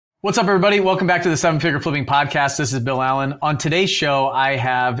What's up, everybody? Welcome back to the Seven Figure Flipping Podcast. This is Bill Allen. On today's show, I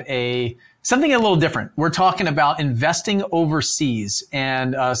have something a little different. We're talking about investing overseas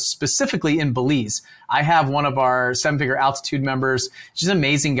and specifically in Belize. I have one of our Seven Figure Altitude members. She's an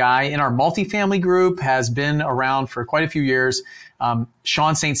amazing guy in our multifamily group, has been around for quite a few years.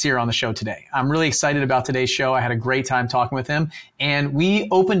 Sean St. Cyr on the show today. I'm really excited about today's show. I had a great time talking with him, and we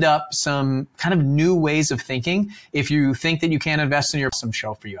opened up some kind of new ways of thinking. If you think that you can invest in your awesome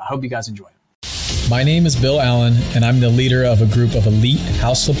show for you, I hope you guys enjoy it. My name is Bill Allen, and I'm the leader of a group of elite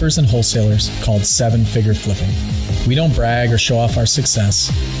house flippers and wholesalers called Seven Figure Flipping. We don't brag or show off our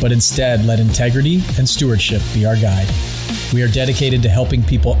success, but instead let integrity and stewardship be our guide. We are dedicated to helping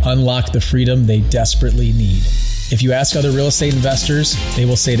people unlock the freedom they desperately need. If you ask other real estate investors, they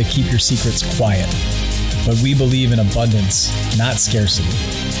will say to keep your secrets quiet. But we believe in abundance, not scarcity.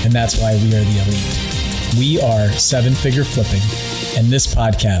 And that's why we are the elite. We are Seven Figure Flipping, and this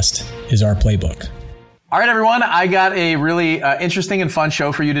podcast is our playbook. All right, everyone, I got a really interesting and fun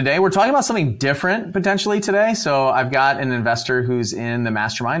show for you today. We're talking about something different potentially today. So I've got an investor who's in the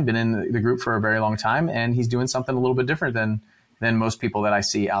mastermind, been in the group for a very long time, and he's doing something a little bit different than most people that I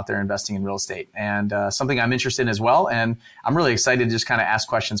see out there investing in real estate, and something I'm interested in as well. And I'm really excited to just kind of ask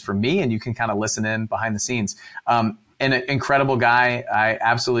questions from me, and you can kind of listen in behind the scenes. An incredible guy. I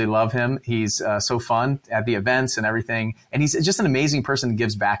absolutely love him. He's so fun at the events and everything. And he's just an amazing person that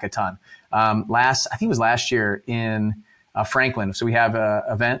gives back a ton. I think it was last year in Franklin. So we have an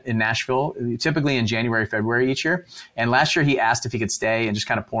event in Nashville, typically in January, February each year. And last year he asked if he could stay and just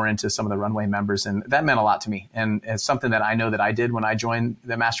kind of pour into some of the runway members. And that meant a lot to me. And it's something that I know that I did when I joined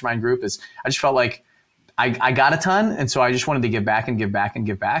the mastermind group is I just felt like I got a ton. And so I just wanted to give back and give back and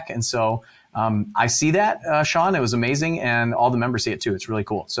give back. And so I see that, Sean, it was amazing. And all the members see it too. It's really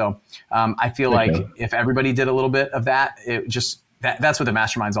cool. So I feel like if everybody did a little bit of that, that's what the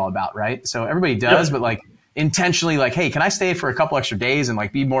mastermind's all about, right? So everybody does, but like, intentionally like, hey, can I stay for a couple extra days and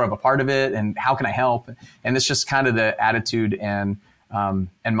like be more of a part of it? And how can I help? And it's just kind of the attitude and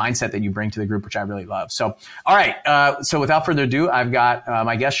mindset that you bring to the group, which I really love. So, all right. So without further ado, I've got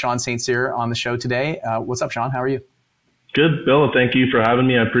my guest, Sean St. Cyr, on the show today. What's up, Sean? How are you? Good, Bill. Thank you for having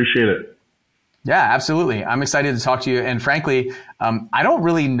me. I appreciate it. Yeah, absolutely. I'm excited to talk to you. And frankly, I don't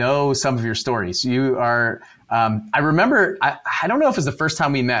really know some of your stories. You are, I remember, I don't know if it was the first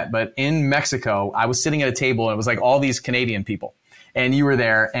time we met, but in Mexico, I was sitting at a table and it was like all these Canadian people and you were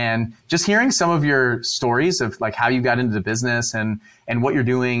there, and just hearing some of your stories of like how you got into the business and what you're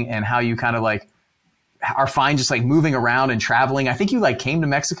doing and how you kind of like are fine just like moving around and traveling. I think you like came to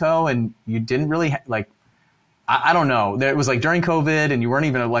Mexico and you didn't really I don't know. It was like during COVID and you weren't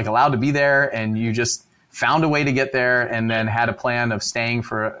even like allowed to be there, and you just found a way to get there and then had a plan of staying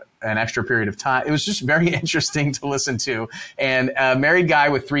for an extra period of time. It was just very interesting to listen to. And a married guy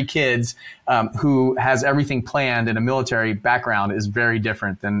with 3 kids who has everything planned in a military background is very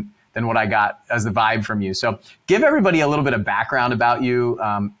different than what I got as the vibe from you. So give everybody a little bit of background about you,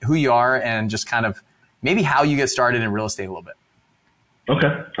 who you are, and just kind of maybe how you get started in real estate a little bit. Okay.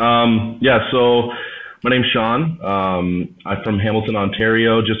 So my name's Sean. I'm from Hamilton,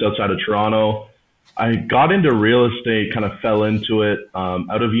 Ontario, just outside of Toronto. I got into real estate, kind of fell into it.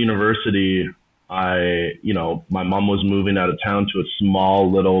 Out of university, my mom was moving out of town to a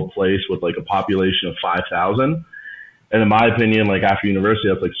small little place with like a population of 5,000. And in my opinion, like after university,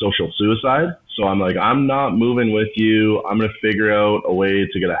 that's like social suicide. So I'm like, I'm not moving with you. I'm going to figure out a way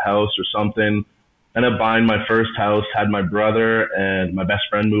to get a house or something. Ended up buying my first house, had my brother and my best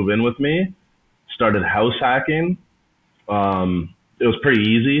friend move in with me. Started house hacking. It was pretty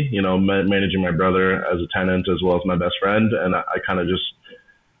easy, managing my brother as a tenant as well as my best friend. And I kind of just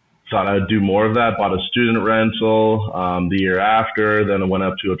thought I'd do more of that. Bought a student rental the year after. Then I went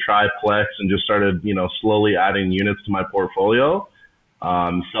up to a triplex and just started, slowly adding units to my portfolio,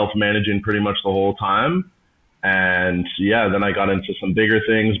 self-managing pretty much the whole time. And then I got into some bigger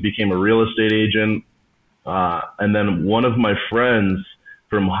things, became a real estate agent. And then one of my friends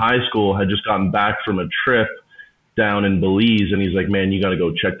from high school had just gotten back from a trip down in Belize, and he's like, man, you got to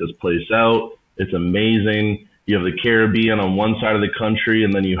go check this place out. It's amazing. You have the Caribbean on one side of the country,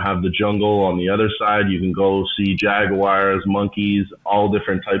 and then you have the jungle on the other side. You can go see jaguars, monkeys, all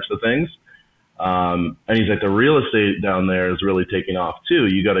different types of things. And he's like, the real estate down there is really taking off too.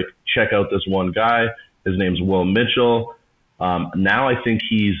 You got to check out this one guy. His name's Will Mitchell. Now I think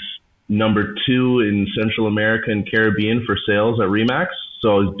he's number 2 in Central America and Caribbean for sales at Remax.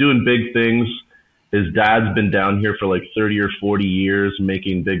 So he's doing big things. His dad's been down here for like 30 or 40 years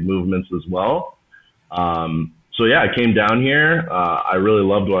making big movements as well. I came down here. I really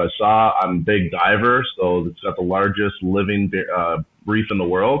loved what I saw. I'm a big diver, so it's got the largest living reef in the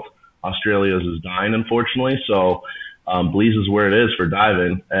world. Australia's is dying, unfortunately. So Belize is where it is for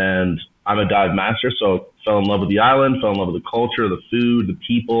diving. And I'm a dive master, so fell in love with the island, fell in love with the culture, the food, the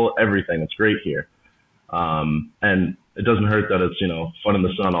people, everything. It's great here. And it doesn't hurt that it's, fun in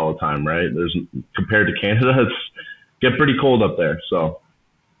the sun all the time, right? Compared to Canada, it's get pretty cold up there. So,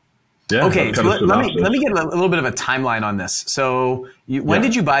 yeah. Okay, so let me get a little bit of a timeline on this. So when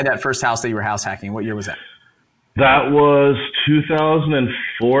did you buy that first house that you were house hacking? What year was that? That was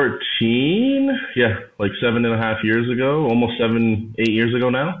 2014. Yeah, like 7.5 years ago, almost 8 years ago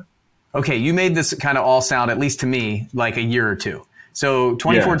now. Okay, you made this kind of all sound, at least to me, like a year or two. So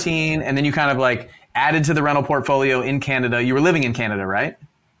 2014, and then you kind of like added to the rental portfolio in Canada. You were living in Canada, right?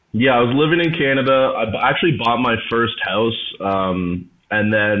 Yeah, I was living in Canada. I actually bought my first house,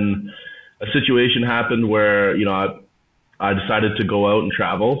 and then a situation happened where, I decided to go out and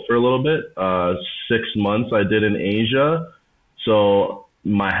travel for a little bit. 6 months I did in Asia. So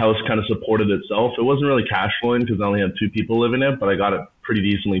my house kind of supported itself. It wasn't really cash flowing because I only had 2 people living in it, but I got it pretty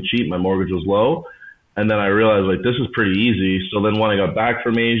decently cheap. My mortgage was low. And then I realized this is pretty easy. So then when I got back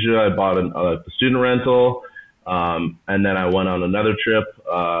from Asia, I bought the student rental. And then I went on another trip,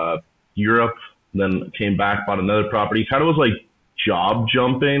 Europe, then came back, bought another property. Kind of was like job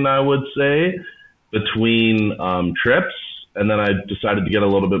jumping, I would say, between trips. And then I decided to get a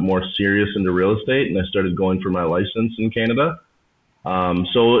little bit more serious into real estate, and I started going for my license in Canada.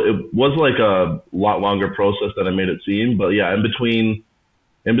 So it was like a lot longer process than I made it seem. But yeah, in between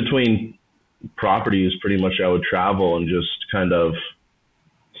properties, pretty much I would travel and just kind of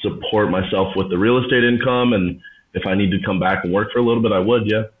support myself with the real estate income. And if I need to come back and work for a little bit, I would,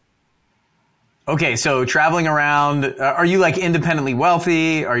 yeah. Okay, so traveling around, are you like independently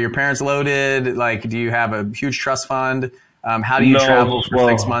wealthy? Are your parents loaded? Like, do you have a huge trust fund? How do you travel for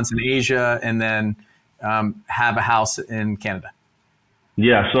 6 months in Asia and then have a house in Canada?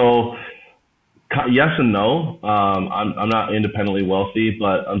 Yeah, so yes and no. I'm not independently wealthy,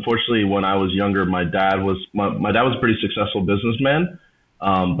 but unfortunately, when I was younger, my dad was a pretty successful businessman,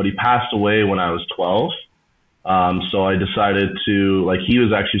 but he passed away when I was 12. So I decided to, he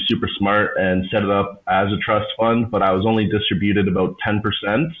was actually super smart and set it up as a trust fund, but I was only distributed about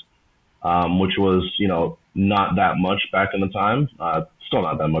 10%, which was, not that much back in the time. Still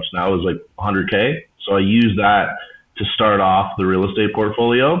not that much now. It was like 100K. So I used that to start off the real estate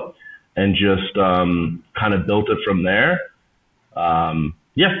portfolio and just kind of built it from there. And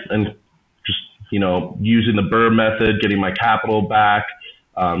just, using the BRRRR method, getting my capital back,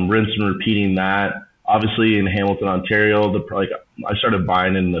 rinse and repeating that. Obviously in Hamilton, Ontario, I started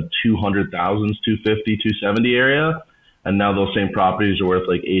buying in the 200,000s, 250, 270 area. And now those same properties are worth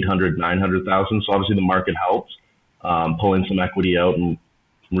like 800, 900,000. So obviously the market helps pulling some equity out and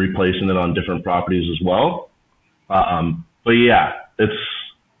replacing it on different properties as well. But yeah, it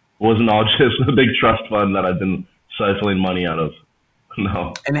wasn't all just a big trust fund that I've been siphoning money out of.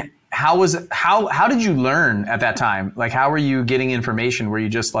 No. And how did you learn at that time? Like, how were you getting information? Were you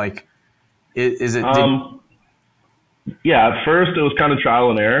just like, yeah, at first it was kind of trial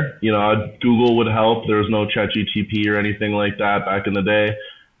and error. Google would help. There was no ChatGPT or anything like that back in the day.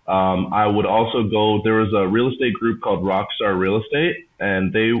 I would also there was a real estate group called Rockstar Real Estate,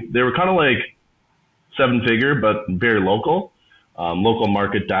 and they were kind of like 7-figure, but very local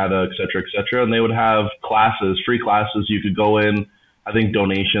market data, et cetera, et cetera. And they would have free classes. You could go in. I think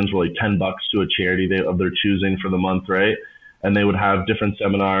donations were like $10 to a charity of their choosing for the month, right? And they would have different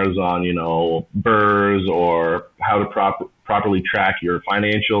seminars on, BRRRRs or how to properly track your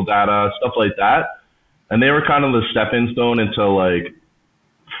financial data, stuff like that. And they were kind of the stepping stone into like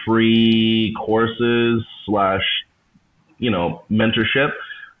free courses / mentorship.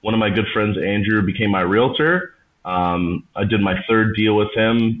 One of my good friends, Andrew, became my realtor. I did my 3rd deal with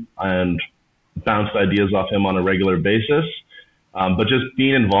him and bounced ideas off him on a regular basis. But just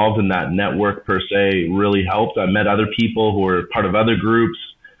being involved in that network per se really helped. I met other people who were part of other groups,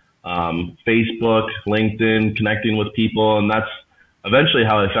 Facebook, LinkedIn, connecting with people. And that's eventually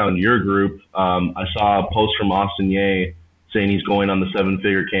how I found your group. I saw a post from Austin Ye saying he's going on the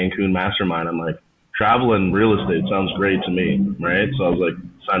 7-figure Cancun mastermind. I'm like, travel and real estate sounds great to me, right? So I was like,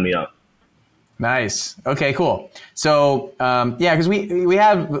 sign me up. Nice. Okay, cool. So, because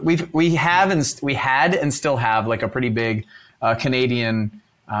we had and still have like a pretty big Canadian,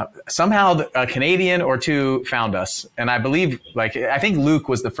 somehow a Canadian or two found us. And I believe, I think Luke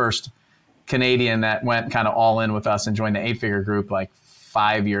was the first Canadian that went kind of all in with us and joined the 8-figure group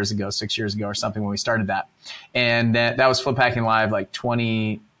 6 years ago or something when we started that. And that was Flip Hacking Live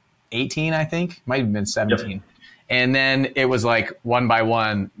 2018, I think. Might have been 17. Yep. And then it was like one by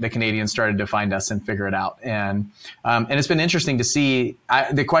one, the Canadians started to find us and figure it out. And it's been interesting to see.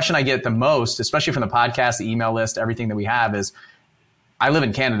 The question I get the most, especially from the podcast, the email list, everything that we have is, I live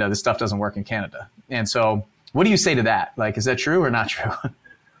in Canada. This stuff doesn't work in Canada. And so what do you say to that? Like, is that true or not true?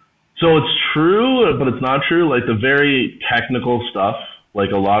 So it's true, but it's not true. Like the very technical stuff,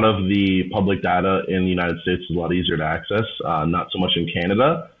 like a lot of the public data in the United States is a lot easier to access, not so much in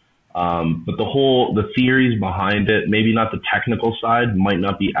Canada. But the theories behind it, maybe not the technical side, might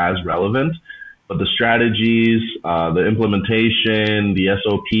not be as relevant, but the strategies, the implementation, the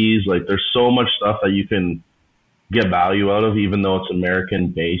SOPs, like there's so much stuff that you can get value out of, even though it's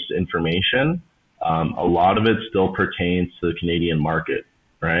American-based information. A lot of it still pertains to the Canadian market,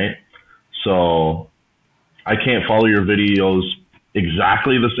 right? So I can't follow your videos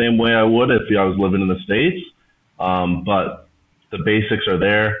exactly the same way I would if I was living in the States, but the basics are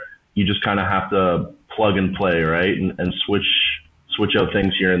there. You just kind of have to plug and play, right? And switch out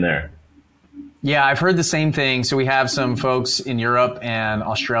things here and there. Yeah, I've heard the same thing. So we have some folks in Europe and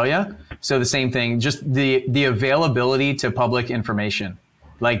Australia. So the same thing, just the availability to public information,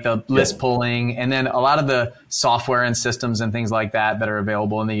 like the list pulling, and then a lot of the software and systems and things like that are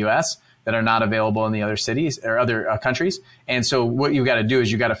available in the US that are not available in the other cities or other countries. And so what you got to do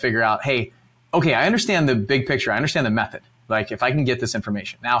is you got to figure out, hey, okay, I understand the big picture. I understand the method. Like if I can get this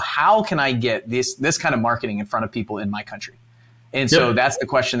information, now how can I get this kind of marketing in front of people in my country? And so that's the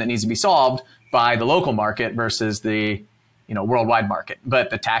question that needs to be solved by the local market versus the worldwide market. But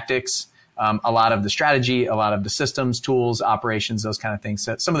the tactics, a lot of the strategy, a lot of the systems, tools, operations, those kind of things.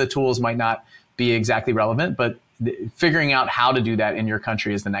 So some of the tools might not be exactly relevant, but figuring out how to do that in your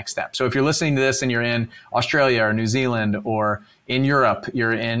country is the next step. So if you're listening to this and you're in Australia or New Zealand or in Europe,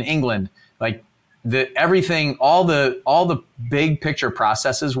 you're in England, like everything, all the big picture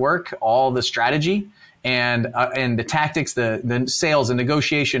processes work, all the strategy and the tactics, the sales and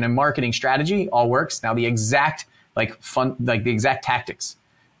negotiation and marketing strategy all works. Now the exact the exact tactics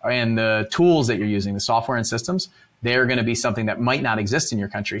and the tools that you're using, the software and systems, they're going to be something that might not exist in your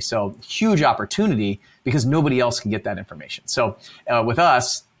country. So huge opportunity because nobody else can get that information. So with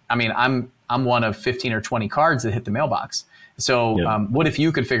us, I mean, I'm one of 15 or 20 cards that hit the mailbox. So what if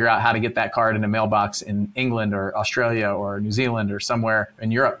you could figure out how to get that card in a mailbox in England or Australia or New Zealand or somewhere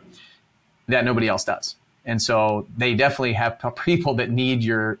in Europe that nobody else does? And so they definitely have people that need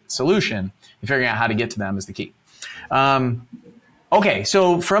your solution, and figuring out how to get to them is the key. Okay,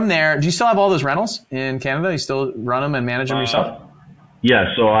 so from there, do you still have all those rentals in Canada? You still run them and manage them yourself?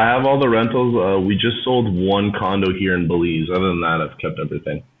 Yeah, so I have all the rentals. We just sold one condo here in Belize. Other than that, I've kept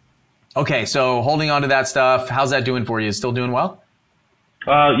everything. Okay, so holding on to that stuff, how's that doing for you? Still doing well?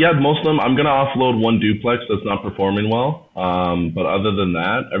 Yeah, most of them. I'm going to offload one duplex that's not performing well. But other than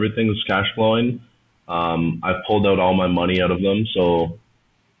that, everything's cash flowing. I've pulled out all my money out of them. So,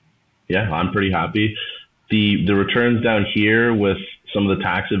 yeah, I'm pretty happy. The returns down here with some of the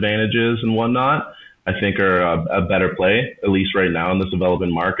tax advantages and whatnot, I think are a better play, at least right now in this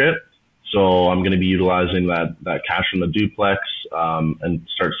development market. So I'm going to be utilizing that cash from the duplex and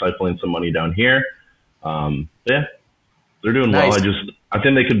start siphoning some money down here. Yeah, they're doing well. I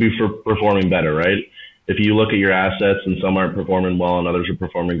think they could be performing better, right? If you look at your assets and some aren't performing well and others are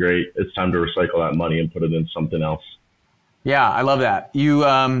performing great, it's time to recycle that money and put it in something else. Yeah, I love that.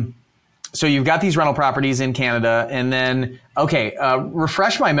 So you've got these rental properties in Canada, and then,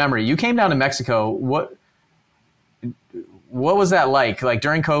 refresh my memory. You came down to Mexico. What was that like? Like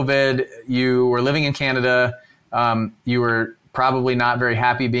during COVID, you were living in Canada. You were probably not very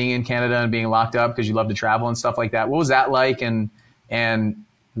happy being in Canada and being locked up because you love to travel and stuff like that. What was that like, and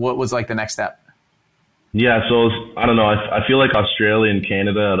what was like the next step? Yeah, so I don't know. I feel like Australia and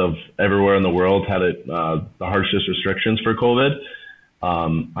Canada, out of everywhere in the world, had the harshest restrictions for COVID.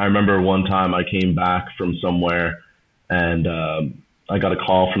 I remember one time I came back from somewhere and I got a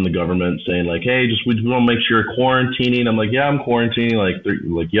call from the government saying like, hey, we want to make sure you're quarantining. I'm like, yeah, I'm quarantining.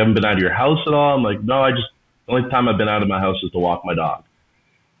 Like you haven't been out of your house at all? I'm like, no, the only time I've been out of my house is to walk my dog.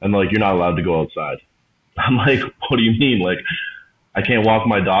 And like, you're not allowed to go outside. I'm like, what do you mean? Like, I can't walk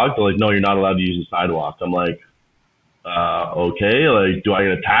my dog? They're like, no, you're not allowed to use the sidewalk. I'm like, okay, like, do I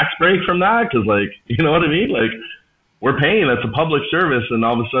get a tax break from that? Cause like, you know what I mean? Like, we're paying. That's a public service. And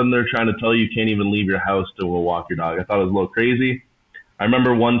all of a sudden they're trying to tell you can't even leave your house to walk your dog. I thought it was a little crazy. I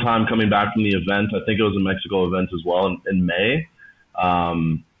remember one time coming back from the event, I think it was a Mexico event as well in May.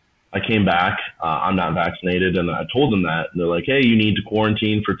 I came back, I'm not vaccinated. And I told them that, and they're like, hey, you need to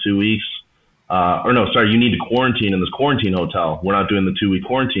quarantine for 2 weeks. You need to quarantine in this quarantine hotel. We're not doing the 2-week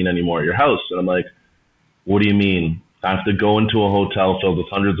quarantine anymore at your house. And I'm like, what do you mean? I have to go into a hotel filled with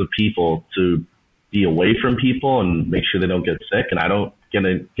hundreds of people to be away from people and make sure they don't get sick, and I don't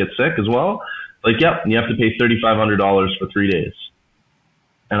get sick as well. Like, yep, you have to pay $3,500 for 3 days.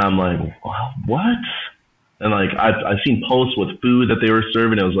 And I'm like, what? And like, I've seen posts with food that they were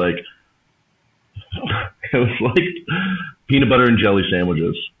serving. It was like, peanut butter and jelly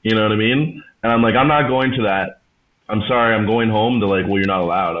sandwiches. You know what I mean? And I'm like, I'm not going to that. I'm sorry, I'm going home. They're like, well, you're not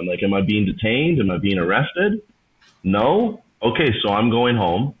allowed. I'm like, am I being detained? Am I being arrested? No? Okay, so I'm going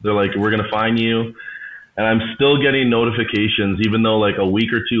home. They're like, we're going to fine you. And I'm still getting notifications, even though like a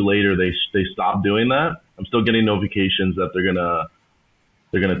week or two later they stopped doing that. I'm still getting notifications that they're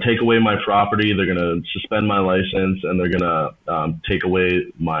gonna take away my property, they're gonna suspend my license, and they're gonna take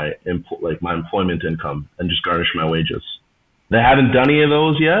away my employment income and just garnish my wages. They haven't done any of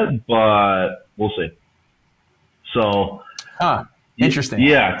those yet, but we'll see. So, interesting.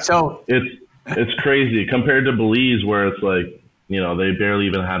 Yeah. So it's crazy compared to Belize, where it's like, you know, they barely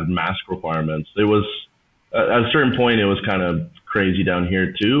even had mask requirements. It was at a certain point, it was kind of crazy down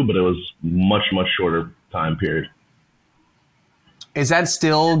here too, but it was much shorter time period. Is that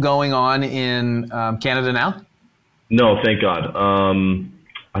still going on in Canada now? No, thank God.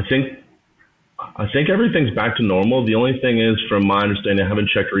 I think everything's back to normal. The only thing is, from my understanding, I haven't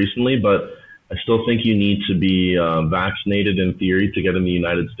checked recently, but I still think you need to be vaccinated in theory to get in the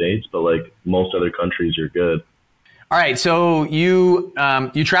United States. But like most other countries, you're good. All right. So you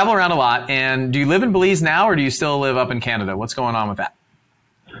travel around a lot, and do you live in Belize now, or do you still live up in Canada? What's going on with that?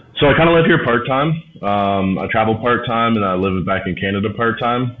 So I kind of live here part-time. I travel part-time, and I live back in Canada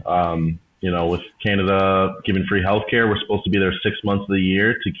part-time. You know, with Canada giving free healthcare, we're supposed to be there 6 months of the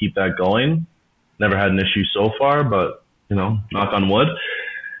year to keep that going. Never had an issue so far, but, you know, knock on wood.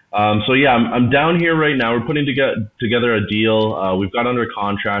 So yeah, I'm down here right now. We're putting together a deal. We've got under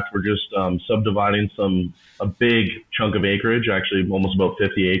contract. We're just subdividing a big chunk of acreage, actually almost about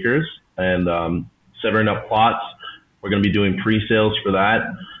 50 acres, and severing up plots. We're going to be doing pre-sales for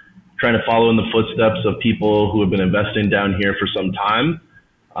that, trying to follow in the footsteps of people who have been investing down here for some time.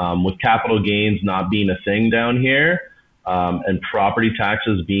 With capital gains not being a thing down here, and property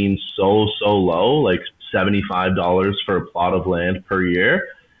taxes being so low, like $75 for a plot of land per year,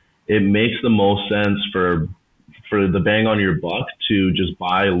 it makes the most sense for the bang on your buck to just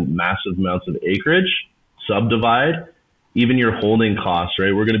buy massive amounts of acreage, subdivide, even your holding costs,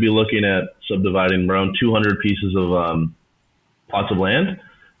 right? We're going to be looking at subdividing around 200 pieces of plots of land,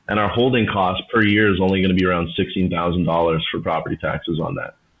 and our holding cost per year is only going to be around $16,000 for property taxes on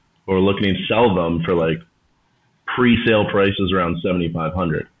that. We're looking to sell them for like pre-sale prices around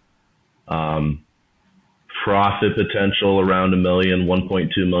 $7,500. Profit potential around $1 million,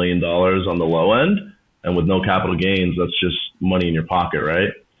 $1.2 million on the low end, and with no capital gains, that's just money in your pocket,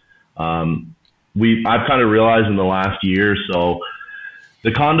 right? I've kind of realized in the last year or so, the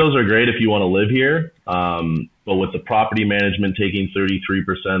condos are great if you want to live here, but with the property management taking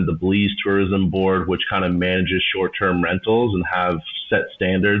 33%, the Belize Tourism Board, which kind of manages short-term rentals and have set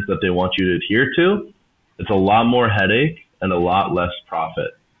standards that they want you to adhere to, it's a lot more headache and a lot less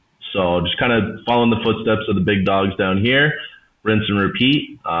profit. So just kind of following the footsteps of the big dogs down here, rinse and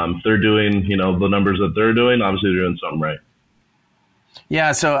repeat. If they're doing, you know, the numbers that they're doing, obviously they're doing something right.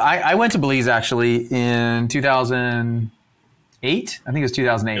 Yeah, so I went to Belize actually in 2008. I think it was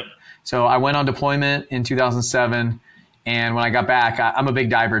 2008. Yep. So I went on deployment in 2007. And when I got back, I'm a big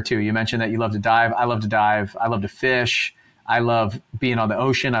diver too. You mentioned that you love to dive. I love to dive. I love to fish. I love being on the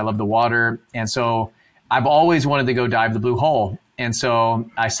ocean. I love the water. And so I've always wanted to go dive the Blue Hole. And so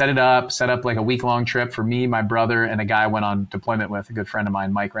I set up like a week-long trip for me, my brother, and a guy I went on deployment with, a good friend of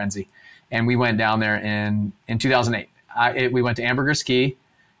mine, Mike Renzi. And we went down there in 2008. We went to Ambergris Ski,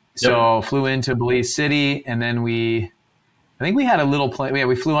 so flew into Belize City, and then I think we had a little plane. Yeah,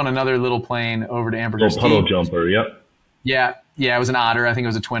 we flew on another little plane over to Ambergris Ski. Puddle jumper, yep. Yeah, it was an otter. I think it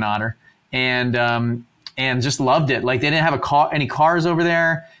was a twin otter, and just loved it. Like they didn't have any cars over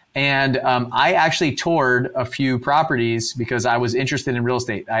there. And I actually toured a few properties because I was interested in real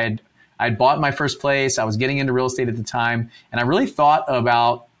estate. I had bought my first place. I was getting into real estate at the time, and I really thought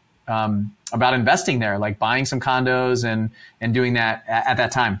about investing there, like buying some condos and doing that at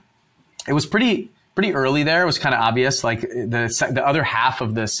that time. It was pretty early there. It was kind of obvious. Like the other half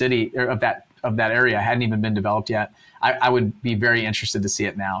of the city or of that area hadn't even been developed yet. I would be very interested to see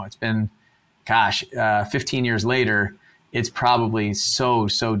it now. It's been, 15 years later. It's probably so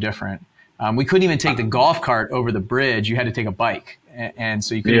different. We couldn't even take the golf cart over the bridge. You had to take a bike. And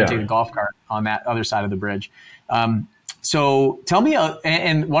so you couldn't even take the golf cart on that other side of the bridge. So tell me,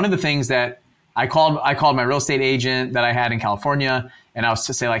 and one of the things that I called my real estate agent that I had in California, and I was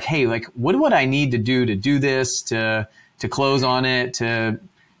to say like, hey, like, what would I need to do this, to close on it, to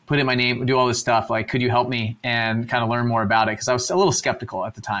put in my name, do all this stuff. Like, could you help me and kind of learn more about it? Because I was a little skeptical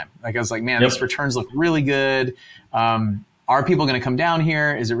at the time. Like, I was like, man, these returns look really good. Are people going to come down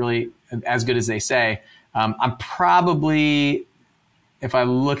here? Is it really as good as they say? I'm probably, if I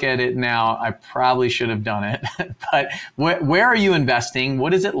look at it now, I probably should have done it. But where are you investing?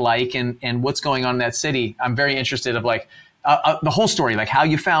 What is it like? And what's going on in that city? I'm very interested of like the whole story, like how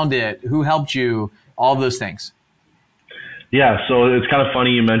you found it, who helped you, all of those things. Yeah, so it's kind of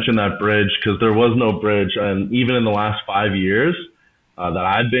funny you mentioned that bridge because there was no bridge. And even in the last 5 years that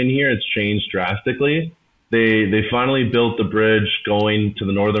I've been here, it's changed drastically. They finally built the bridge going to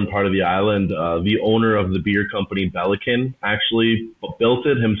the northern part of the island. The owner of the beer company, Belikin, actually built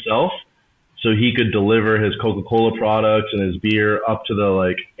it himself so he could deliver his Coca-Cola products and his beer up to the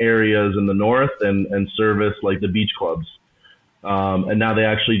like areas in the north and service like the beach clubs. And now they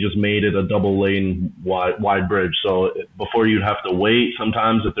actually just made it a double lane wide bridge. So before you'd have to wait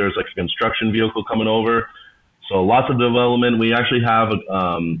sometimes if there's like a construction vehicle coming over. So lots of development. We actually have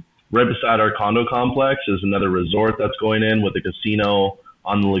right beside our condo complex is another resort that's going in with a casino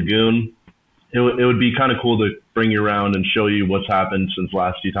on the lagoon. It would be kind of cool to bring you around and show you what's happened since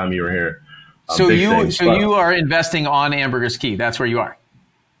last time you were here. So you are investing on Ambergris Caye. That's where you are.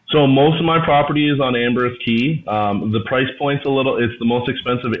 So most of my property is on Ambergris Caye. The price point's it's the most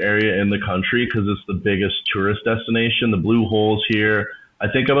expensive area in the country because it's the biggest tourist destination. The Blue Hole's here.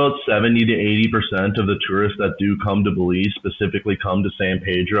 I think about 70 to 80% of the tourists that do come to Belize specifically come to San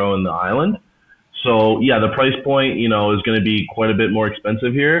Pedro and the island. So yeah, the price point, is going to be quite a bit more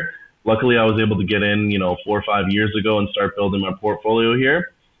expensive here. Luckily, I was able to get in, 4 or 5 years ago and start building my portfolio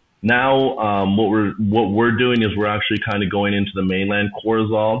here. Now, what we're doing is we're actually kind of going into the mainland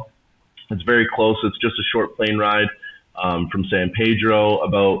Corozal. It's very close. It's just a short plane ride from San Pedro,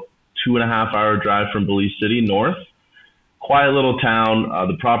 about 2.5 hour drive from Belize City north. Quiet little town.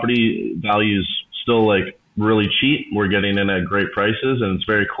 The property value is still like really cheap. We're getting in at great prices, and it's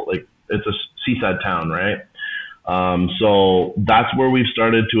very it's a seaside town, right? So that's where we've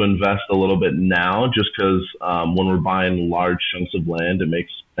started to invest a little bit now, just because when we're buying large chunks of land, it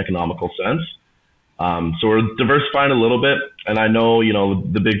makes economical sense. So we're diversifying a little bit, and I know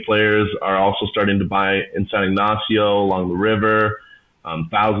the big players are also starting to buy in San Ignacio along the river.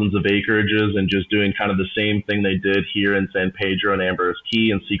 Thousands of acreages and just doing kind of the same thing they did here in San Pedro and Ambergris Caye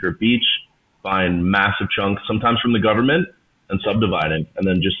and Secret Beach, buying massive chunks, sometimes from the government, and subdividing, and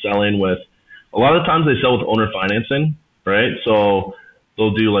then just selling with, a lot of times they sell with owner financing, right? So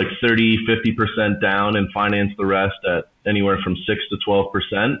they'll do like 30, 50% down and finance the rest at anywhere from 6 to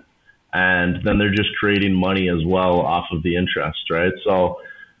 12%. And then they're just creating money as well off of the interest, right? So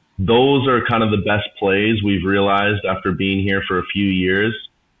those are kind of the best plays we've realized after being here for a few years.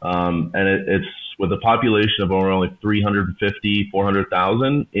 And it's with a population of only 350,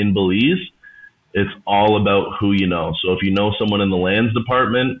 400,000 in Belize, it's all about who you know. So if you know someone in the lands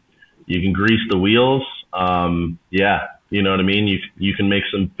department, you can grease the wheels. Yeah, you know what I mean? You can make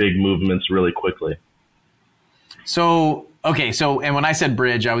some big movements really quickly. So, okay. So, and when I said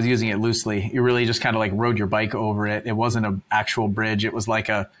bridge, I was using it loosely. You really just kind of like rode your bike over it. It wasn't an actual bridge. It was like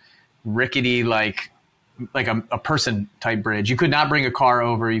a rickety, like a person type bridge. You could not bring a car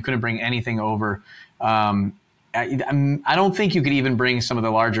over. You couldn't bring anything over. I don't think you could even bring some of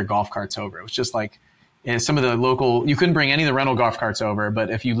the larger golf carts over. It was just like some of the local, you couldn't bring any of the rental golf carts over, but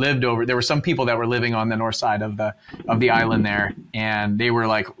if you lived over, there were some people that were living on the north side of the island there, and they were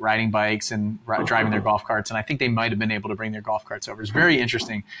like riding bikes and driving their golf carts. And I think they might've been able to bring their golf carts over. It's very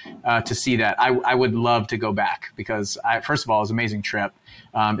interesting to see that. I would love to go back because first of all, it was an amazing trip.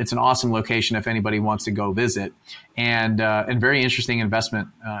 It's an awesome location if anybody wants to go visit, and very interesting investment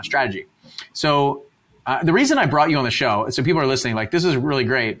strategy. So the reason I brought you on the show, so people are listening, like, this is really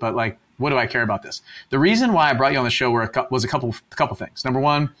great, but like, what do I care about this? The reason why I brought you on the show was a couple things. Number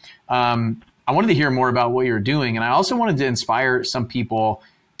one, I wanted to hear more about what you're doing, and I also wanted to inspire some people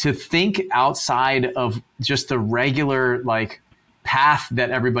to think outside of just the regular like path that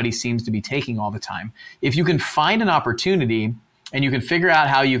everybody seems to be taking all the time. If you can find an opportunity and you can figure out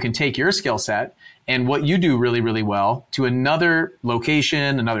how you can take your skill set and what you do really, really well to another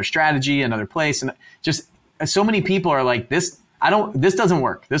location, another strategy, another place, and just so many people are like, this doesn't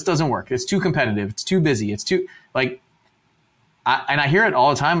work. This doesn't work. It's too competitive. It's too busy. It's too and I hear it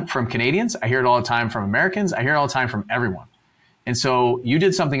all the time from Canadians. I hear it all the time from Americans. I hear it all the time from everyone. And so you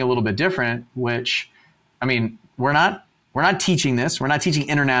did something a little bit different, which, I mean, we're not teaching this. We're not teaching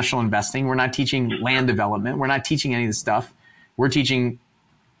international investing. We're not teaching land development. We're not teaching any of this stuff. We're teaching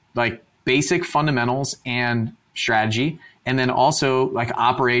like basic fundamentals and strategy, and then also like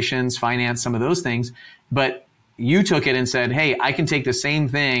operations, finance, some of those things. But you took it and said, hey, I can take the same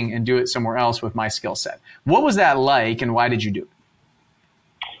thing and do it somewhere else with my skill set. What was that like, and why did you do it?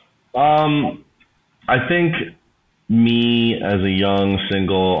 I think me as a young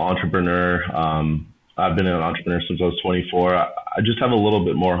single entrepreneur, I've been an entrepreneur since I was 24. I just have a little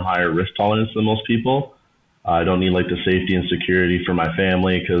bit more higher risk tolerance than most people. I don't need like the safety and security for my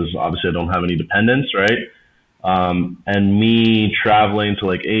family because obviously I don't have any dependents, right? And me traveling to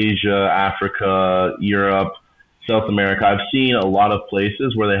like Asia, Africa, Europe, South America, I've seen a lot of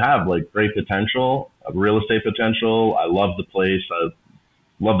places where they have like great potential, real estate potential. I love the place. I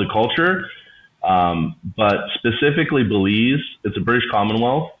love the culture. But specifically Belize, it's a British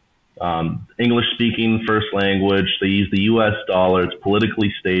Commonwealth. English speaking first language. They use the US dollar. It's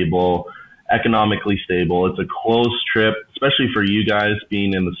politically stable, economically stable. It's a close trip, especially for you guys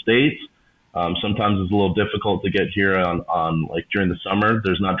being in the States. Sometimes it's a little difficult to get here on like during the summer.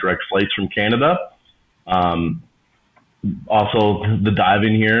 There's not direct flights from Canada. Also the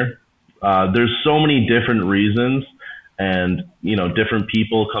diving here. There's so many different reasons, and different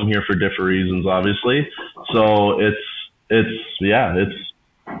people come here for different reasons, obviously. So there's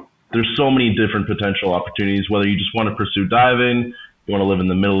so many different potential opportunities, whether you just want to pursue diving, you want to live in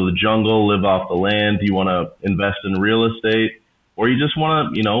the middle of the jungle, live off the land, you want to invest in real estate, or you just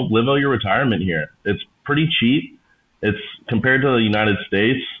want to, live out your retirement here. It's pretty cheap. It's compared to the United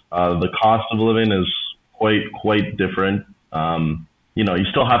States, the cost of living is quite different. You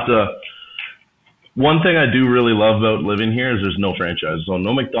still have to. One thing I do really love about living here is there's no franchises. So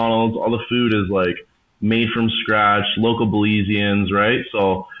no McDonald's. All the food is like made from scratch, local Belizeans, right?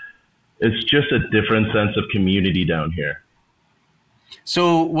 So it's just a different sense of community down here.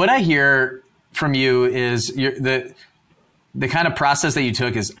 So what I hear from you is the kind of process that you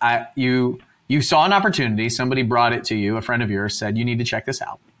took is you saw an opportunity. Somebody brought it to you. A friend of yours said, you need to check this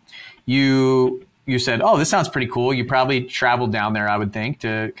out. You said, oh, this sounds pretty cool. You probably traveled down there, I would think,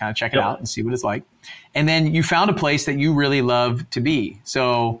 to kind of check it out and see what it's like. And then you found a place that you really love to be.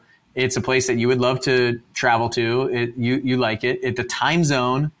 So it's a place that you would love to travel to. You like it. The time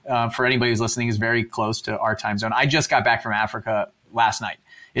zone, for anybody who's listening, is very close to our time zone. I just got back from Africa last night.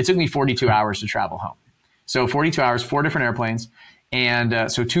 It took me 42 hours to travel home. So 42 hours, 4 different airplanes.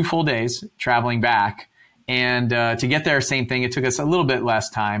 And so 2 full days traveling back. And to get there, same thing. It took us a little bit less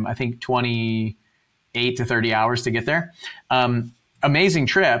time. I think 28 to 30 hours to get there. Amazing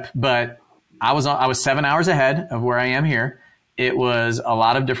trip, but I was 7 hours ahead of where I am here. It was a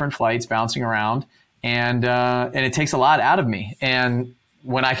lot of different flights bouncing around, and it takes a lot out of me. And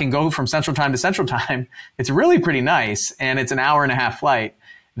when I can go from Central Time to Central Time, it's really pretty nice. And it's an hour-and-a-half flight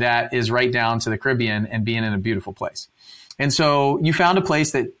that is right down to the Caribbean and being in a beautiful place. And so you found a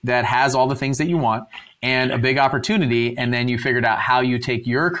place that has all the things that you want and a big opportunity. And then you figured out how you take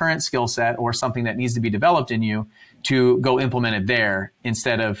your current skill set or something that needs to be developed in you to go implement it there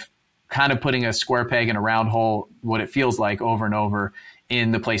instead of kind of putting a square peg in a round hole, what it feels like over and over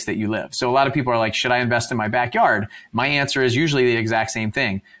in the place that you live. So a lot of people are like, should I invest in my backyard? My answer is usually the exact same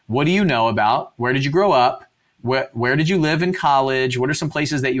thing. What do you know about? Where did you grow up? Where did you live in college? What are some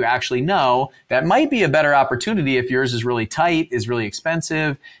places that you actually know that might be a better opportunity if yours is really tight, is really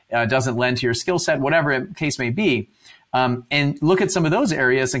expensive, doesn't lend to your skill set, whatever the case may be. And look at some of those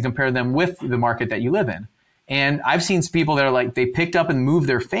areas and compare them with the market that you live in. And I've seen people that are like, they picked up and moved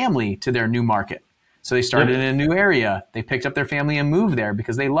their family to their new market. So they started in a new area. They picked up their family and moved there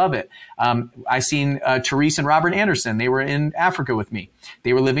because they love it. I seen Therese and Robert Anderson. They were in Africa with me.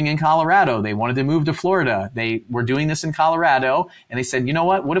 They were living in Colorado. They wanted to move to Florida. They were doing this in Colorado. And they said, you know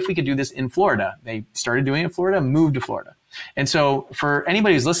what if we could do this in Florida? They started doing it in Florida, moved to Florida. And so for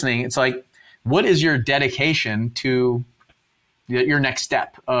anybody who's listening, it's like, what is your dedication to your next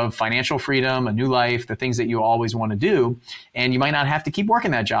step of financial freedom, a new life, the things that you always want to do? And you might not have to keep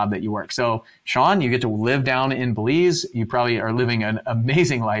working that job that you work. So Sean, you get to live down in Belize. You probably are living an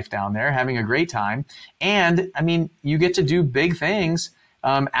amazing life down there, having a great time. And I mean, you get to do big things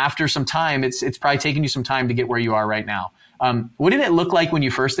after some time. It's probably taken you some time to get where you are right now. What did it look like when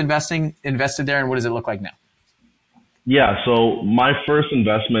you first invested there? And what does it look like now? Yeah, so my first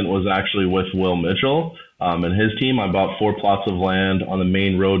investment was actually with Will Mitchell and his team. I bought 4 plots of land on the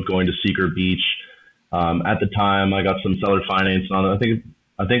main road going to Seeker Beach. At the time, I got some seller finance on it.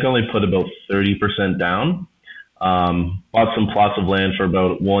 I think I only put about 30% down. Bought some plots of land for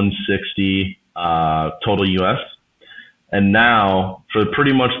about $160 total US. And now, for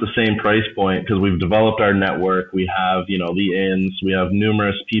pretty much the same price point, because we've developed our network, we have the ins, we have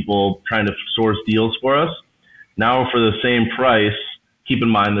numerous people trying to source deals for us. Now for the same price, keep in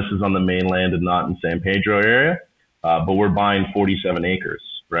mind this is on the mainland and not in San Pedro area, but we're buying 47 acres,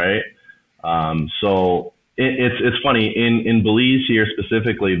 right? So It's funny in Belize here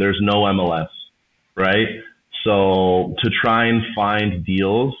specifically. There's no MLS, right? So to try and find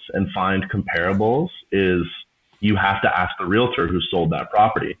deals and find comparables is you have to ask the realtor who sold that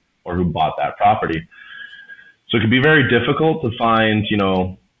property or who bought that property. So it can be very difficult to find,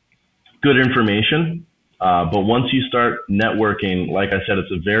 good information. But once you start networking, like I said,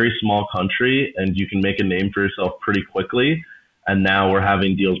 it's a very small country and you can make a name for yourself pretty quickly. And now we're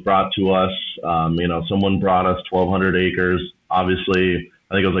having deals brought to us. Someone brought us 1,200 acres. Obviously,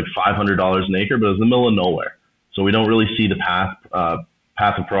 I think it was like $500 an acre, but it was in the middle of nowhere. So we don't really see the path of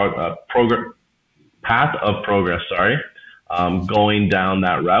progress. Going down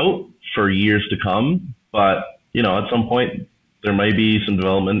that route for years to come. But at some point there might be some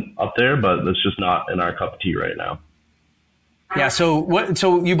development up there, but it's just not in our cup of tea right now. Yeah.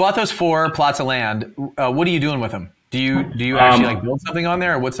 So you bought those 4 plots of land. What are you doing with them? Do you actually build something on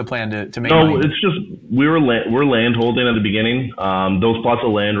there, or what's the plan to make money? No, it's just we're land holding at the beginning. Those plots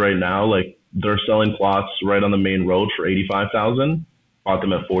of land right now, they're selling plots right on the main road for $85,000. Bought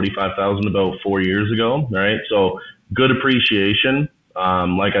them at $45,000 about 4 years ago. Right, so good appreciation.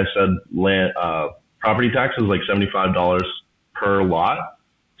 Like I said, land property tax is like $75 per lot.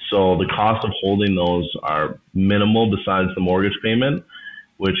 So the cost of holding those are minimal besides the mortgage payment,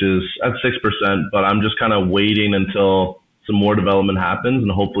 which is at 6%. But I'm just kind of waiting until some more development happens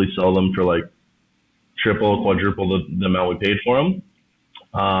and hopefully sell them for like triple, quadruple the amount we paid for them.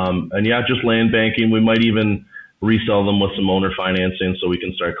 And yeah, just land banking. We might even resell them with some owner financing so we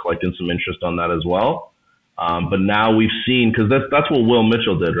can start collecting some interest on that as well. But now we've seen, because that's what Will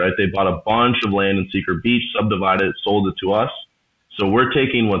Mitchell did, right? They bought a bunch of land in Secret Beach, subdivided it, sold it to us. So we're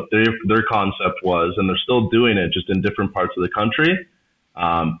taking what their concept was, and they're still doing it just in different parts of the country,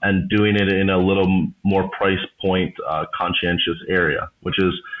 and doing it in a little more price point conscientious area, which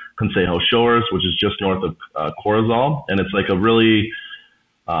is Consejo Shores, which is just north of Corozal. And it's like a really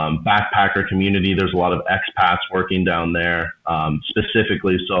backpacker community. There's a lot of expats working down there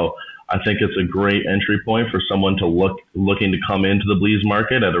specifically. So I think it's a great entry point for someone to looking to come into the Belize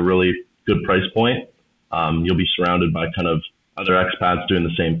market at a really good price point. You'll be surrounded by kind of other expats doing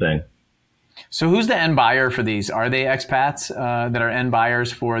the same thing. So who's the end buyer for these? Are they expats that are end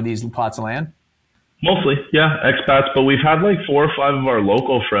buyers for these plots of land? Mostly, yeah, expats. But we've had like 4 or 5 of our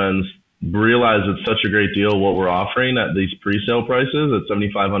local friends realize it's such a great deal what we're offering at these pre-sale prices at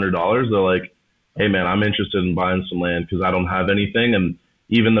 $7,500. They're like, hey man, I'm interested in buying some land because I don't have anything. And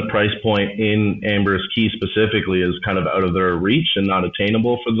even the price point in Amber's Key specifically is kind of out of their reach and not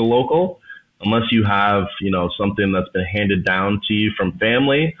attainable for the local. Unless you have, something that's been handed down to you from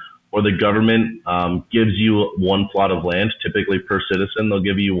family, or the government gives you one plot of land, typically per citizen, they'll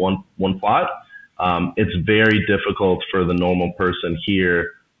give you one plot. It's very difficult for the normal person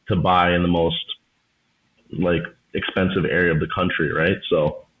here to buy in the most expensive area of the country, right?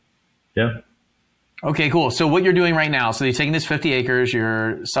 So, yeah. Okay, cool. So what you're doing right now, so you're taking this 50 acres,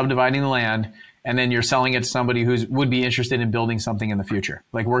 you're subdividing the land, and then you're selling it to somebody who would be interested in building something in the future,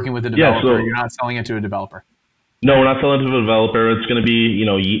 like working with a developer. You're not selling it to a developer. No, we're not selling it to a developer. It's going to be,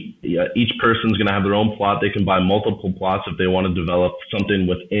 each person's going to have their own plot. They can buy multiple plots if they want to develop something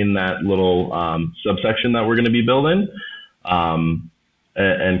within that little subsection that we're going to be building.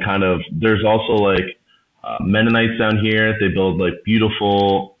 And kind of, there's also Mennonites down here. They build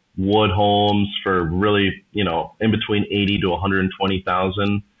beautiful wood homes for really, in between 80 to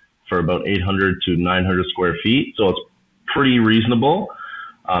 120,000 for about 800 to 900 square feet. So it's pretty reasonable.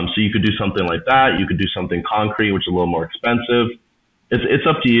 So you could do something like that. You could do something concrete, which is a little more expensive. It's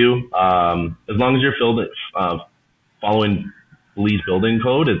up to you. As long as you're following Belize building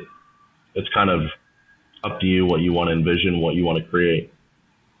code, it's kind of up to you what you want to envision, what you want to create.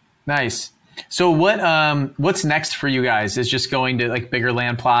 Nice. So what's next for you guys? Is just going to bigger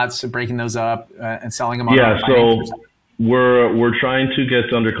land plots, breaking those up and selling them on? Yeah. So we're trying to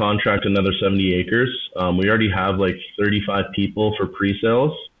get under contract another 70 acres. We already have 35 people for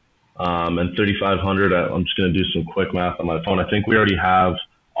pre-sales, and 3,500. I'm just going to do some quick math on my phone. I think we already have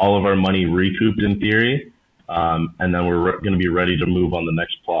all of our money recouped in theory, and then we're going to be ready to move on the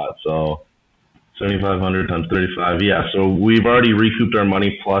next plot. So 7,500 times 35. Yeah. So we've already recouped our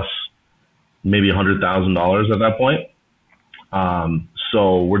money plus maybe $100,000 at that point.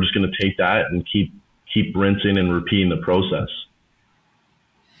 So we're just going to take that and keep rinsing and repeating the process.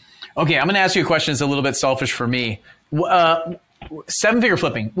 Okay, I'm going to ask you a question that's a little bit selfish for me. 7-figure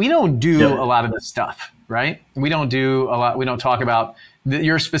flipping. We don't do a lot of this stuff, right? We don't do a lot. We don't talk about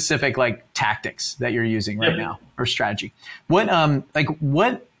your specific tactics that you're using right now or strategy. What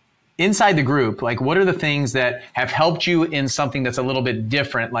inside the group, like what are the things that have helped you in something that's a little bit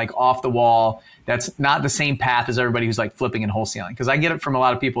different, like off the wall, that's not the same path as everybody who's like flipping and wholesaling? Because I get it from a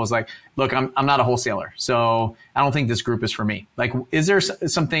lot of people. It's like, look, I'm not a wholesaler, so I don't think this group is for me. Like, is there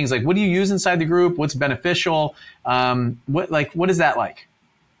some things like, what do you use inside the group? What's beneficial? What is that like?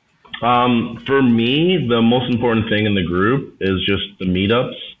 For me, the most important thing in the group is just the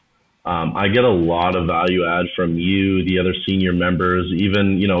meetups. I get a lot of value add from you, the other senior members,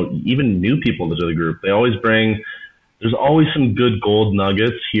 even new people to the group. There's always some good gold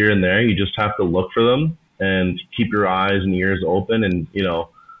nuggets here and there. You just have to look for them and keep your eyes and ears open and,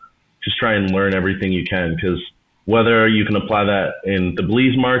 just try and learn everything you can. Because whether you can apply that in the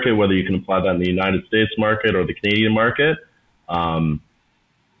Belize market, whether you can apply that in the United States market or the Canadian market,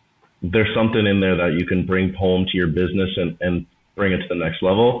 there's something in there that you can bring home to your business and bring it to the next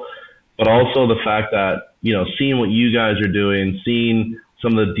level. But also the fact that, seeing what you guys are doing, seeing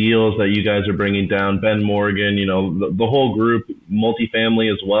some of the deals that you guys are bringing down, Ben Morgan, the whole group,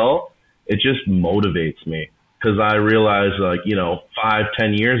 multifamily as well, it just motivates me. Because I realize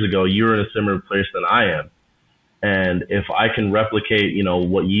 5-10 years ago, you were in a similar place than I am. And if I can replicate,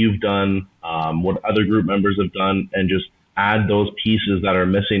 what you've done, what other group members have done, and just add those pieces that are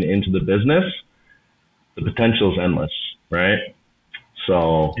missing into the business, the potential is endless, right?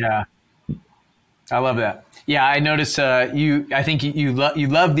 So yeah, I love that. Yeah, I noticed I think you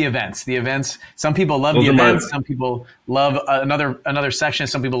love the events. The events. Some people love the events. Some people love another section.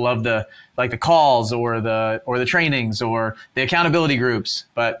 Some people love the calls or the trainings or the accountability groups.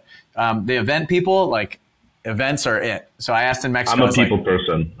 But the event people, like, events are it. So I asked in Mexico. I'm a people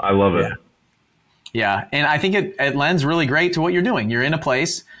person. I love it. Yeah, and I think it lends really great to what you're doing. You're in a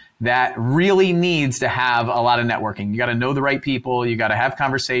place that really needs to have a lot of networking. You got to know the right people. You got to have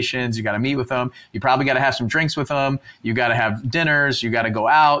conversations. You got to meet with them. You probably got to have some drinks with them. You got to have dinners. You got to go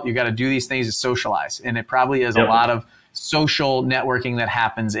out. You got to do these things to socialize. And it probably is a lot of social networking that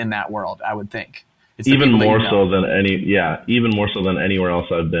happens in that world, I would think. It's even more so than anywhere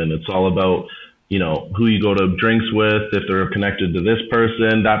else I've been. It's all about, who you go to drinks with, if they're connected to this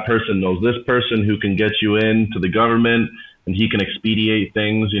person, that person knows this person who can get you into the government and he can expedite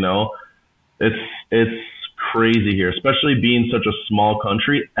things, It's crazy here, especially being such a small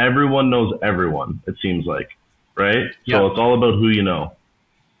country. Everyone knows everyone, it seems like, right? Yep. So it's all about who you know.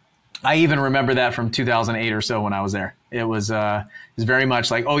 I even remember that from 2008 or so when I was there. It was very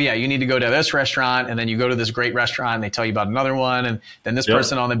much like, oh yeah, you need to go to this restaurant, and then you go to this great restaurant, and they tell you about another one, and then this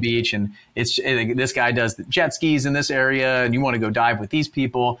person on the beach, and this guy does the jet skis in this area, and you want to go dive with these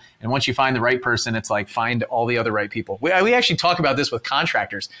people. And once you find the right person, it's like find all the other right people. We actually talk about this with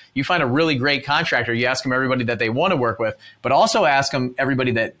contractors. You find a really great contractor, you ask them everybody that they want to work with, but also ask them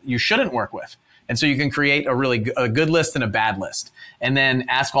everybody that you shouldn't work with. And so you can create a good list and a bad list, and then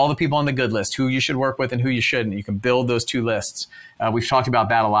ask all the people on the good list who you should work with and who you shouldn't. You can build those two lists. We've talked about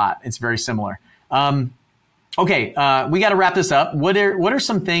that a lot. It's very similar. Okay, we got to wrap this up. What are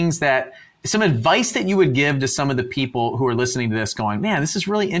some advice that you would give to some of the people who are listening to this going, man, this is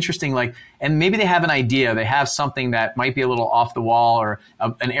really interesting. And maybe they have an idea. They have something that might be a little off the wall or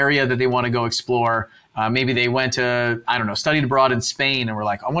an area that they want to go explore. Maybe they went to, studied abroad in Spain and were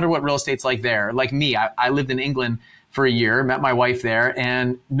like, I wonder what real estate's like there. Like me, I lived in England for a year, met my wife there,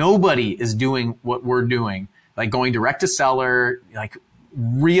 and nobody is doing what we're doing, like going direct to seller, like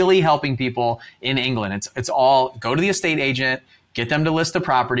really helping people in England. It's all go to the estate agent, get them to list the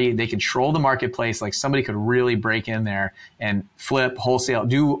property. They control the marketplace. Like somebody could really break in there and flip, wholesale,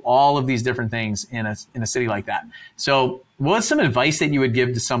 do all of these different things in a city like that. So what's some advice that you would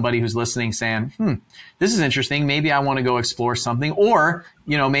give to somebody who's listening saying, this is interesting. Maybe I want to go explore something, or,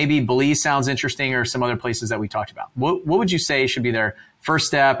 maybe Belize sounds interesting, or some other places that we talked about. What would you say should be their first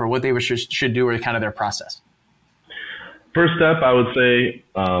step, or what they should do, or kind of their process? First step, I would say,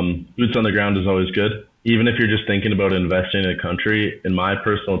 boots on the ground is always good. Even if you're just thinking about investing in a country, in my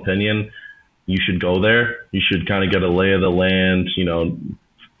personal opinion, you should go there. You should kind of get a lay of the land,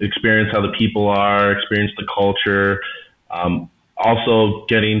 experience how the people are, experience the culture. Also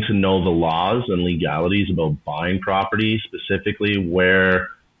getting to know the laws and legalities about buying property, specifically where,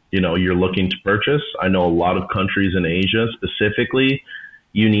 you're looking to purchase. I know a lot of countries in Asia specifically,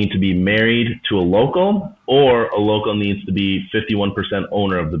 you need to be married to a local, or a local needs to be 51%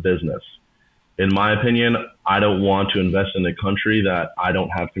 owner of the business. In my opinion, I don't want to invest in a country that I don't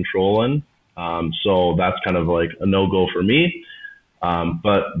have control in. So that's kind of like a no-go for me.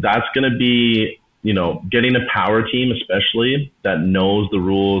 But that's going to be, getting a power team, especially that knows the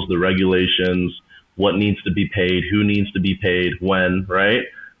rules, the regulations, what needs to be paid, who needs to be paid, when, right?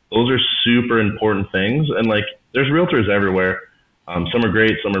 Those are super important things. And there's realtors everywhere. Some are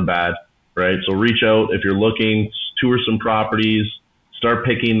great, some are bad, right? So reach out if you're looking, tour some properties, start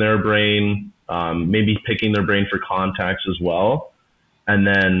picking their brain, maybe picking their brain for contacts as well, and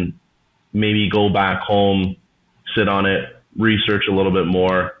then maybe go back home, sit on it, research a little bit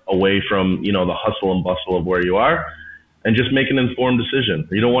more away from, the hustle and bustle of where you are, and just make an informed decision.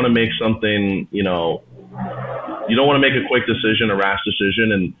 You don't want to make something, you don't want to make a quick decision, a rash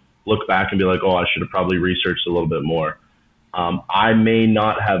decision, and look back and be like, oh, I should have probably researched a little bit more. I may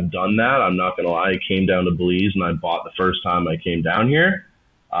not have done that. I'm not going to lie. I came down to Belize and I bought the first time I came down here.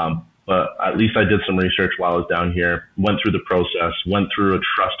 But at least I did some research while I was down here, went through the process, went through a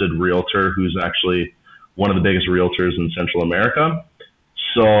trusted realtor who's actually one of the biggest realtors in Central America.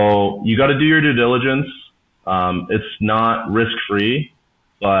 So you got to do your due diligence. It's not risk-free,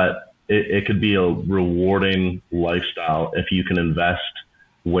 but it could be a rewarding lifestyle if you can invest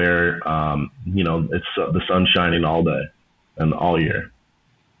where, it's the sun's shining all day and all year.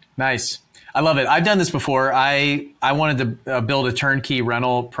 Nice. I love it. I've done this before. I wanted to build a turnkey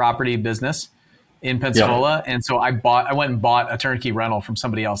rental property business in Pensacola. Yeah. And so I went and bought a turnkey rental from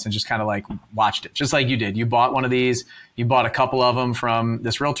somebody else and just kind of like watched it, just like you did. You bought one of these, you bought a couple of them from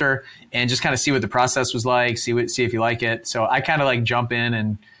this realtor and just kind of see what the process was like, see if you like it. So I kind of like jump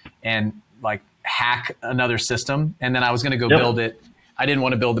in and like hack another system. And then I was going to go build it. I didn't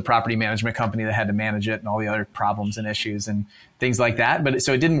want to build the property management company that had to manage it and all the other problems and issues and things like that. But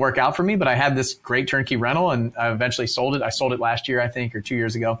so it didn't work out for me, but I had this great turnkey rental and I eventually sold it. I sold it last year, I think, or 2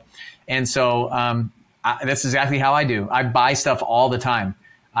 years ago. And so that's exactly how I do. I buy stuff all the time.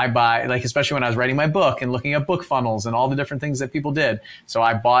 I buy, like, especially when I was writing my book and looking at book funnels and all the different things that people did. So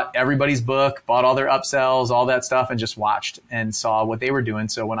I bought everybody's book, bought all their upsells, all that stuff, and just watched and saw what they were doing.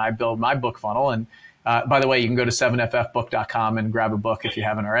 So when I build my book funnel, and by the way, you can go to 7ffbook.com and grab a book if you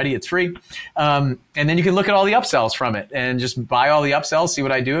haven't already. It's free. And then you can look at all the upsells from it and just buy all the upsells, see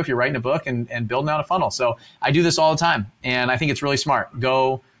what I do if you're writing a book and building out a funnel. So I do this all the time. And I think it's really smart.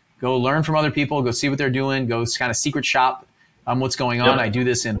 Go learn from other people, go see what they're doing, go kind of secret shop what's going on. Yep. I do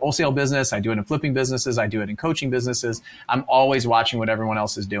this in wholesale business. I do it in flipping businesses. I do it in coaching businesses. I'm always watching what everyone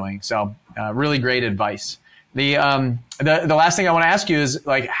else is doing. So really great advice. The last thing I want to ask you is,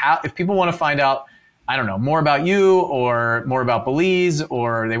 like, how, if people want to find out, I don't know, more about you or more about Belize,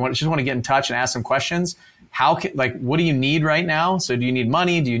 or they just want to get in touch and ask some questions, what do you need right now? So do you need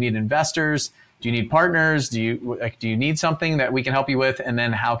money? Do you need investors? Do you need partners? Do you need something that we can help you with? And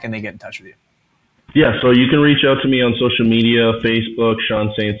then how can they get in touch with you? Yeah, so you can reach out to me on social media, Facebook,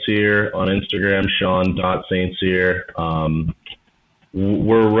 Sean St. Cyr, on Instagram, Sean.St. Cyr.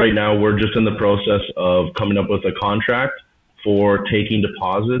 We're just in the process of coming up with a contract for taking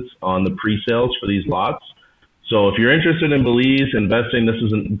deposits on the pre-sales for these lots. So if you're interested in Belize investing, this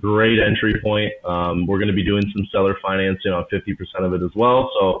is a great entry point. We're going to be doing some seller financing on 50% of it as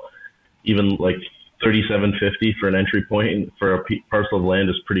well. So even like $37.50 for an entry point for a parcel of land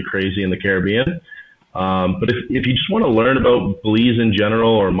is pretty crazy in the Caribbean. But if you just want to learn about Belize in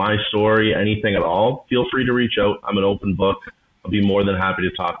general or my story, anything at all, feel free to reach out. I'm an open book. I'll be more than happy to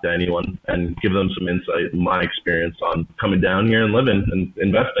talk to anyone and give them some insight, my experience on coming down here and living and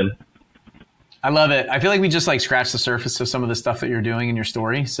investing. I love it. I feel like we just like scratched the surface of some of the stuff that you're doing in your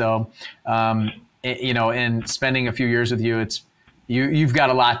story. So, in spending a few years with you, you've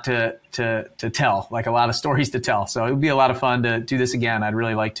got a lot to tell, like a lot of stories to tell. So it would be a lot of fun to do this again. I'd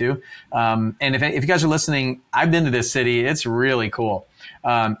really like to. And if you guys are listening, I've been to this city. It's really cool.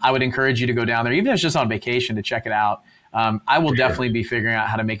 I would encourage you to go down there, even if it's just on vacation, to check it out. I will definitely be figuring out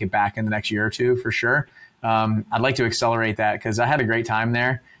how to make it back in the next year or two for sure. I'd like to accelerate that because I had a great time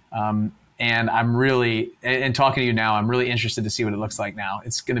there. And I'm really, and talking to you now, I'm really interested to see what it looks like now.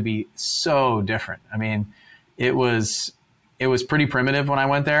 It's going to be so different. I mean, it was pretty primitive when I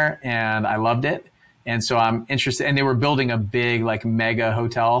went there and I loved it. And so I'm interested, and they were building a big like mega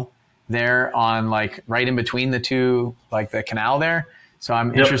hotel there on like right in between the two, like the canal there. So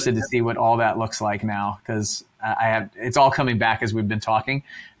I'm interested to see what all that looks like now, because it's all coming back as we've been talking.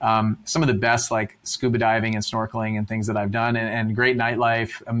 Some of the best like scuba diving and snorkeling and things that I've done, and great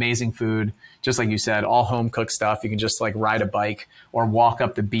nightlife, amazing food, just like you said, all home cooked stuff. You can just like ride a bike or walk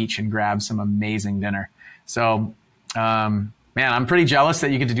up the beach and grab some amazing dinner. So, man, I'm pretty jealous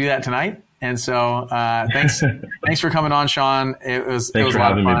that you get to do that tonight. And so thanks for coming on, Sean. Thanks for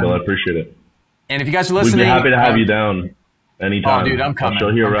having me, Bill. I appreciate it. And if you guys are listening, we'd be happy to have you down anytime. Oh, dude, I'm coming. I'll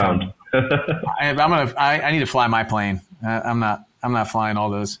show you around. I need to fly my plane. I'm not flying all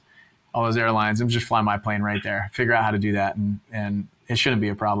those airlines. I'm just flying my plane right there. Figure out how to do that, and it shouldn't be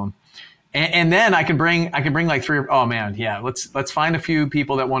a problem. And then I can bring like three. Oh man, yeah. Let's find a few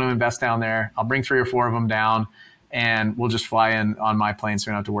people that want to invest down there. I'll bring 3 or 4 of them down. and we'll just fly in on my plane so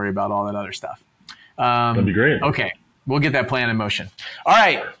we don't have to worry about all that other stuff. That'd be great. Okay. We'll get that plan in motion. All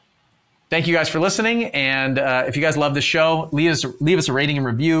right. Thank you guys for listening. And if you guys love the show, leave us a rating and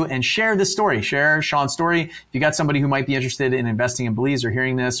review and share this story. Share Sean's story. If you got somebody who might be interested in investing in Belize or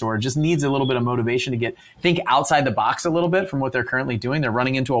hearing this, or just needs a little bit of motivation to think outside the box a little bit from what they're currently doing. They're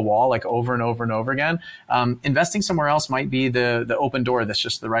running into a wall like over and over and over again. Investing somewhere else might be the open door that's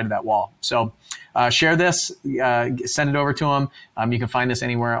just to the right of that wall. So share this, send it over to them. You can find this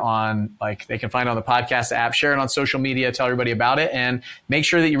anywhere they can find it on the podcast app. Share it on social media. Tell everybody about it, and make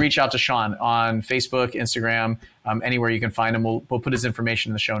sure that you reach out to Sean on Facebook, Instagram, anywhere you can find him. We'll put his information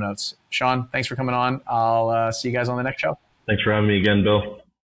in the show notes. Sean, thanks for coming on. I'll see you guys on the next show. Thanks for having me again, Bill.